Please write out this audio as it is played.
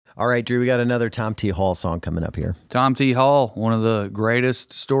All right, Drew, we got another Tom T. Hall song coming up here. Tom T. Hall, one of the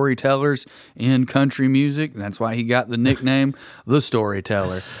greatest storytellers in country music. That's why he got the nickname The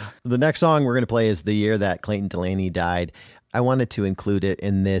Storyteller. The next song we're going to play is The Year That Clayton Delaney Died. I wanted to include it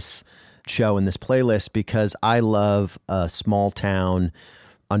in this show, in this playlist, because I love a small town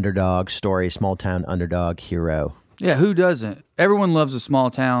underdog story, small town underdog hero. Yeah, who doesn't? Everyone loves a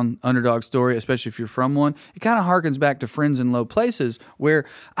small town underdog story, especially if you're from one. It kind of harkens back to Friends in Low Places, where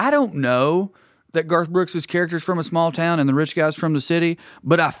I don't know that Garth Brooks' character's from a small town and the rich guy's from the city,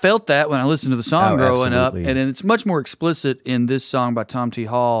 but I felt that when I listened to the song growing absolutely. up, and it's much more explicit in this song by Tom T.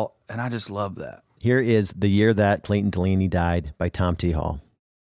 Hall, and I just love that. Here is The Year That Clayton Delaney Died by Tom T. Hall.